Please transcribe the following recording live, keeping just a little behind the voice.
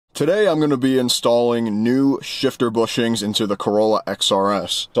Today I'm going to be installing new shifter bushings into the Corolla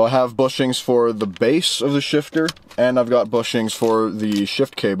XRS. So I have bushings for the base of the shifter, and I've got bushings for the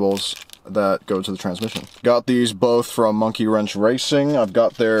shift cables that go to the transmission. Got these both from Monkey Wrench Racing. I've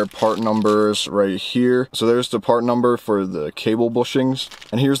got their part numbers right here. So there's the part number for the cable bushings,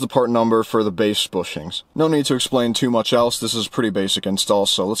 and here's the part number for the base bushings. No need to explain too much else. This is pretty basic install,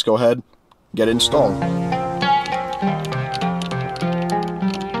 so let's go ahead, get it installed.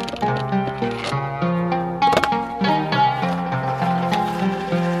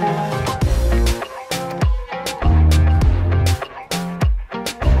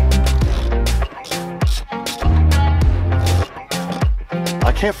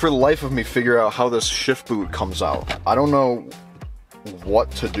 I can't for the life of me figure out how this shift boot comes out. I don't know what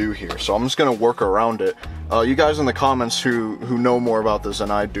to do here, so I'm just gonna work around it. You guys in the comments who know more about this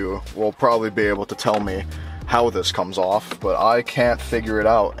than I do will probably be able to tell me how this comes off, but I can't figure it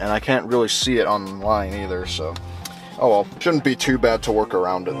out, and I can't really see it online either, so oh well. Shouldn't be too bad to work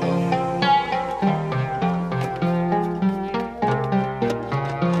around it though.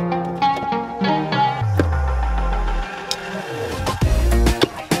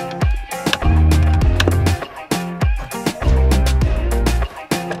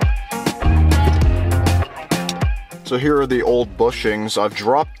 So here are the old bushings. I've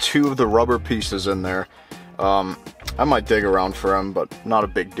dropped 2 of the rubber pieces in there. I might dig around for them, but not a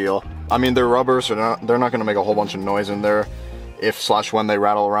big deal. I mean, they're rubber, so they're not gonna make a whole bunch of noise in there if/when they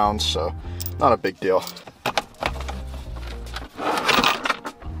rattle around, so not a big deal.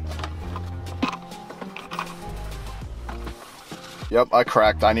 Yep, I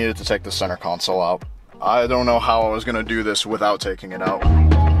cracked. I needed to take the center console out. I don't know how I was gonna do this without taking it out.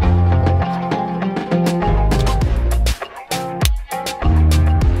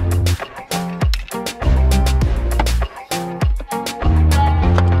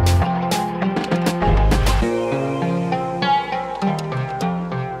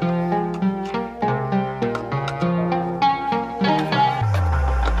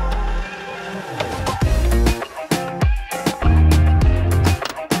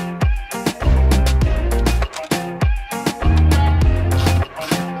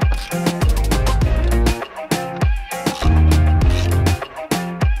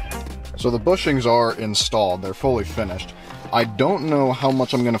 So the bushings are installed, they're fully finished. I don't know how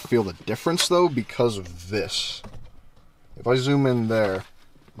much I'm gonna feel the difference though because of this. If I zoom in there,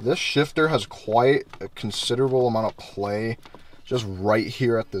 this shifter has quite a considerable amount of play just right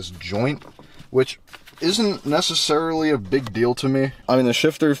here at this joint, which isn't necessarily a big deal to me. I mean, the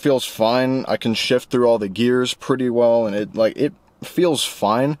shifter feels fine. I can shift through all the gears pretty well, and it feels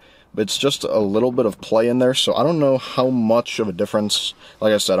fine. But it's just a little bit of play in there, so I don't know how much of a difference,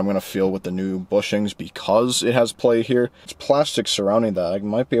 like I said, I'm going to feel with the new bushings because it has play here. It's plastic surrounding that. I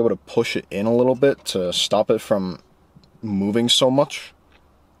might be able to push it in a little bit to stop it from moving so much.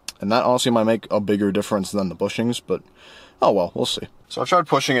 And that honestly might make a bigger difference than the bushings, but oh well, we'll see. So I've tried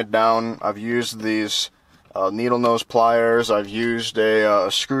pushing it down. I've used these needle nose pliers. I've used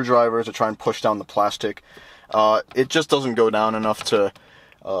a screwdriver to try and push down the plastic. It just doesn't go down enough to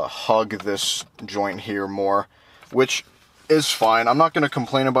hug this joint here more, which is fine. I'm not going to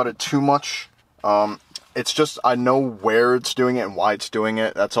complain about it too much. It's just I know where it's doing it and why it's doing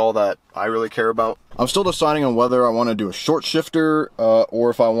it. That's all that I really care about. I'm still deciding on whether I want to do a short shifter or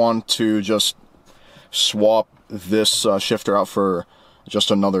if I want to just swap this shifter out for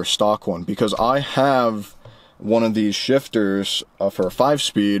just another stock one, because I have one of these shifters for a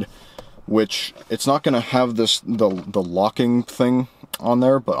 5-speed, which it's not going to have the locking thing on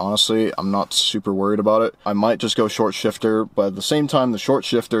there, but honestly I'm not super worried about it. I might just go short shifter, but at the same time the short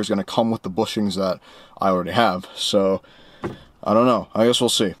shifter is going to come with the bushings that I already have, so I don't know. I guess we'll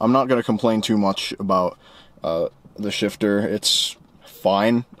see. I'm not going to complain too much about the shifter. It's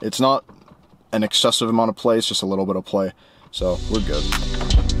fine. It's not an excessive amount of play, it's just a little bit of play, so we're good.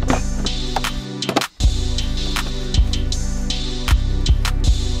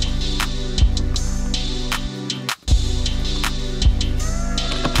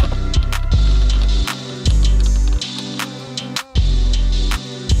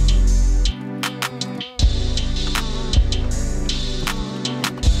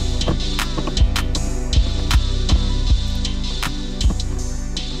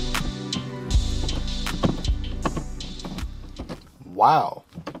 Wow,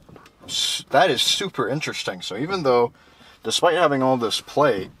 that is super interesting. So even though, despite having all this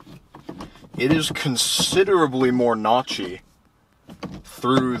play, it is considerably more notchy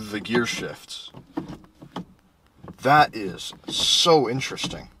through the gear shifts. That is so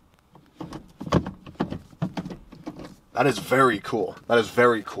interesting. That is very cool. That is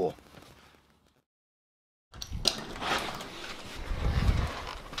very cool.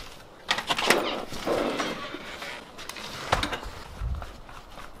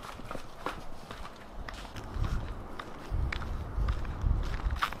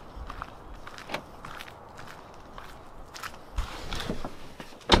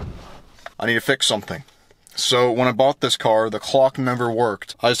 I need to fix something. So when I bought this car, the clock never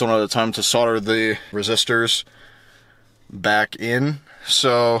worked. I just don't have the time to solder the resistors back in.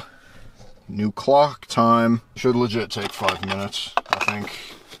 So, new clock time. Should legit take 5 minutes, I think.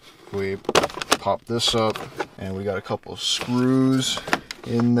 We pop this up, and we got a couple of screws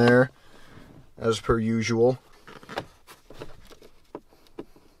in there, as per usual.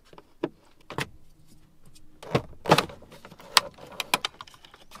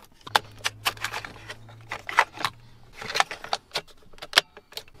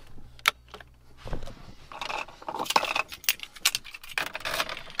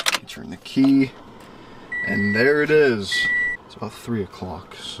 Turn the key, and there it is. It's about 3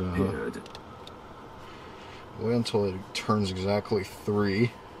 o'clock, so wait until it turns exactly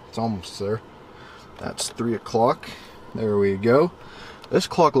 3. It's almost there. That's 3 o'clock. There we go. This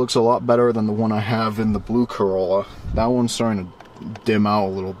clock looks a lot better than the one I have in the blue Corolla. That one's starting to dim out a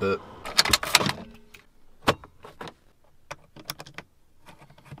little bit.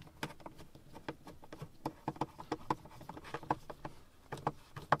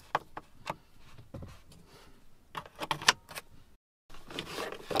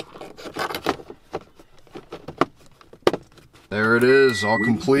 There it is, all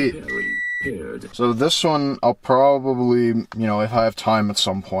complete. So this one, I'll probably, you know, if I have time at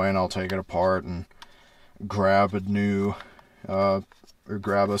some point, I'll take it apart and grab a new, or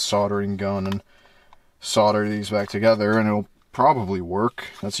grab a soldering gun and solder these back together, and it'll probably work.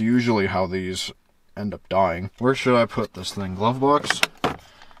 That's usually how these end up dying. Where should I put this thing? Glove box?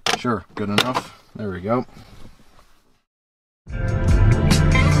 Sure, good enough. There we go.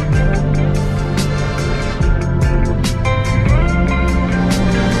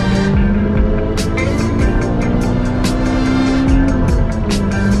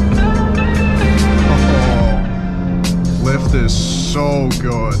 Lift is so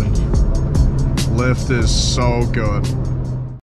good. Lift is so good.